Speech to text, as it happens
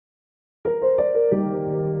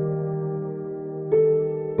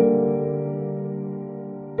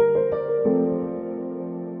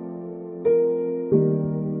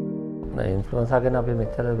ඉන්ෆ්ලුවෙන්සා ගැන අපි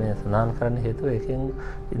මෙච්චර මේ සඳහන් කරන්න හේතුව ඒකෙන්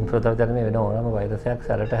ඉන්ෆ්ලුවෙන්සා ධර්මයේ වෙන ඕනම වෛරසයක්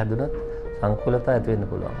සැරට හැදුනොත් සංකූලතා ඇති වෙන්න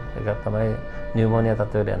පුළුවන්. ඒකක් තමයි නියුමෝනියා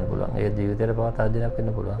තත්ත්වයට යන්න පුළුවන්. ඒ ජීවිතේට පවා තර්ජනයක්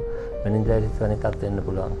වෙන්න පුළුවන්. මෙනින්ජයිටිස් වැනි තත්ත්ව වෙන්න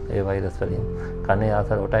පුළුවන්. ඒ වෛරස් වලින් කනේ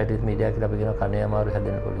ආසර ඔටයිටිස් මීඩියා කියලා අපි කියනවා කනේ අමාරු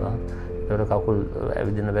හැදෙන්න පුළුවන්. ඒකට කකුල්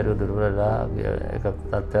ඇවිදින්න බැරුව දුර්වලලා එක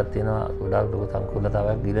තත්ත්වයක් තියෙනවා. ගොඩාක් ලොකු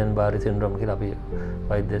සංකූලතාවයක් ගිලන් බාරි සින්ඩ්‍රෝම් කියලා අපි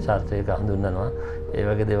වෛද්‍ය ශාස්ත්‍රයක හඳුන්වනවා. ඒ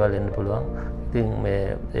වගේ දේවල් එන්න පුළුවන්. ඉතින්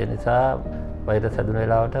ඒ නිසා වෛරස් හැදුන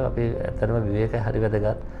වෙලාවට අපි ඇත්තටම විවේකය හරි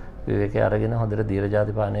වැදගත්. විවේකය අරගෙන හොඳට දීර්ඝ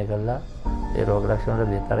ජාති පානය කරලා ඒ රෝග ලක්ෂණ වල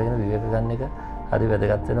බෙහෙත් අරගෙන විවේක ගන්න එක හරි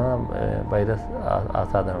වැදගත් වෙනවා වෛරස්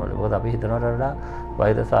ආසාදන වල. මොකද අපි හිතනවට වඩා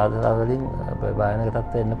වෛරස් ආසාද වලින් භයානක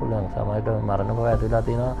තත්ත්වෙ එන්න පුළුවන්. සමහරවිට මරණ පවා ඇති වෙලා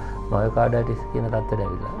තියෙනවා මයෝකාඩයිටිස් කියන තත්ත්වෙට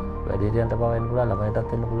ඇවිල්ලා. වැඩිහිටියන්ට පවා වෙන්න පුළුවන්,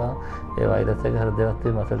 ළමයින්ටත් වෙන්න පුළුවන්. ඒ වෛරස් එක හෘද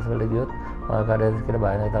වස්තුවේ මසල්ස් වල ගියොත් මයෝකාඩයිටිස් කියලා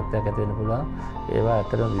භයානක තත්ත්වයක් ඇති වෙන්න පුළුවන්. ඒවා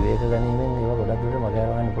ඇත්තටම විවේක ගැනීමෙන් ඒවා ගොඩක් දුරට මග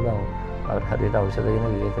යවන්න පුළුවන්. හරියට ඖෂධ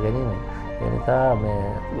ගෙන විවේක ගැනීමෙන්. ඒ නිසා මේ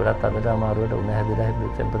ගොඩක් අදට අමාරුවට උණ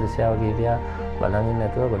හැදිලා ප්‍රතිශාව ගිහියා බලන් ඉන්නේ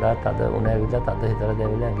නැතුව ගොඩක් අද උණ ඇවිල්ලා තද හිතට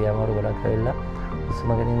දැවිලා ඇඟේ අමාරු ගොඩක් ඇවිල්ලා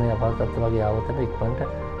උස්ම ගැනීමේ අපහසුතාව වගේ ආවතට ඉක්මනට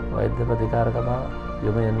වෛද්‍ය ප්‍රතිකාර තමයි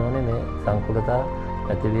යොමු වෙන්න ඕනේ මේ සංකූලතා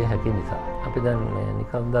ඇති විය හැකි නිසා. අපි දැන් මේ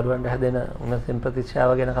නිකම් දරුවන්ට හැදෙන උණ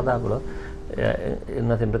ප්‍රතිශාව ගැන කතා කළොත්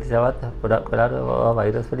උණ ප්‍රතිශාවත් ගොඩක් වෙලාවට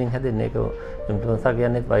වෛරස් වලින් හැදෙන්නේ. ඒක ඉන්ෆ්ලුවෙන්සා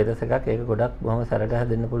කියන්නේ වෛරස් එකක්. ඒක ගොඩක් බොහොම සැරට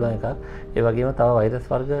හැදෙන්න පුළුවන් එකක්. ඒ වගේම තව වෛරස්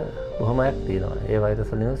වර්ග බොහොමයක් තියෙනවා. ඒ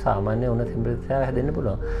වෛරස් වලින් සාමාන්‍ය උණ ප්‍රතිශාව හැදෙන්න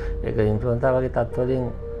පුළුවන්. ඒක ඉන්ෆ්ලුවෙන්සා වගේ තත්ත්ව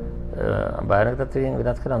වලින් භයානක තත්ත්වයෙන්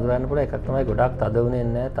වෙනස් කරලා අඳුරන්න පුළුවන් එකක් තමයි ගොඩක් තද උනේ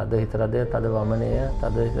නැහැ. තද හිත රදය, තද වමනය,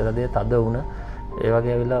 තද හිත රදය, තද උණ. ඒ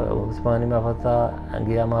වගේ ඇවිල්ලා උස්මානිම අවස්ථා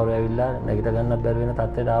ඇඟේ අමාරු ඇවිල්ලා නැගිට ගන්නත් බැරි වෙන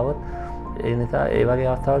තත්ත්වයට ආවොත් ඒ නිසා ඒ වගේ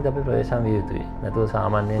අවස්ථාවලදී අපි ප්‍රවේශම් විය යුතුයි. නැතුව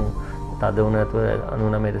සාමාන්‍යයෙන් තද උණ නැතුව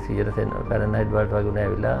 99% ෆැරන්හයිට් වලට වගේ උණ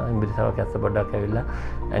ඇවිල්ලා ඉම්බිරිසාවක් ඇස්ස පොඩ්ඩක් ඇවිල්ලා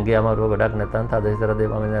ඇඟේ අමාරුව ගොඩක් නැත්නම් තද හිත රදය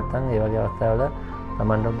වමනේ නැත්නම් ඒ වගේ අවස්ථාවල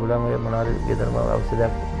තමන්ට පුළුවන් ඔය මොනවාරි ගෙදරම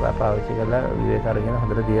ඖෂධයක් පාවිච්චි කරලා විවේක අරගෙන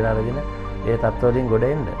හොඳට දියලා අරගෙන ඒ තත්ත්ව වලින් ගොඩ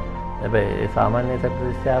එන්න. හැබැයි ඒ සාමාන්‍ය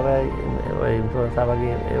ප්‍රතිශාවයි ඔය ඉන්ෆ්ලුවෙන්සා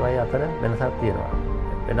වගේ ඒවයි අතර වෙනසක් තියෙනවා.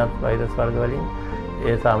 වෙනත් වෛරස් වර්ග වලින්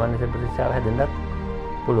ඒ සාමාන්‍ය ප්‍රතිශාව හැදෙන්නත්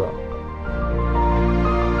පුළුවන්.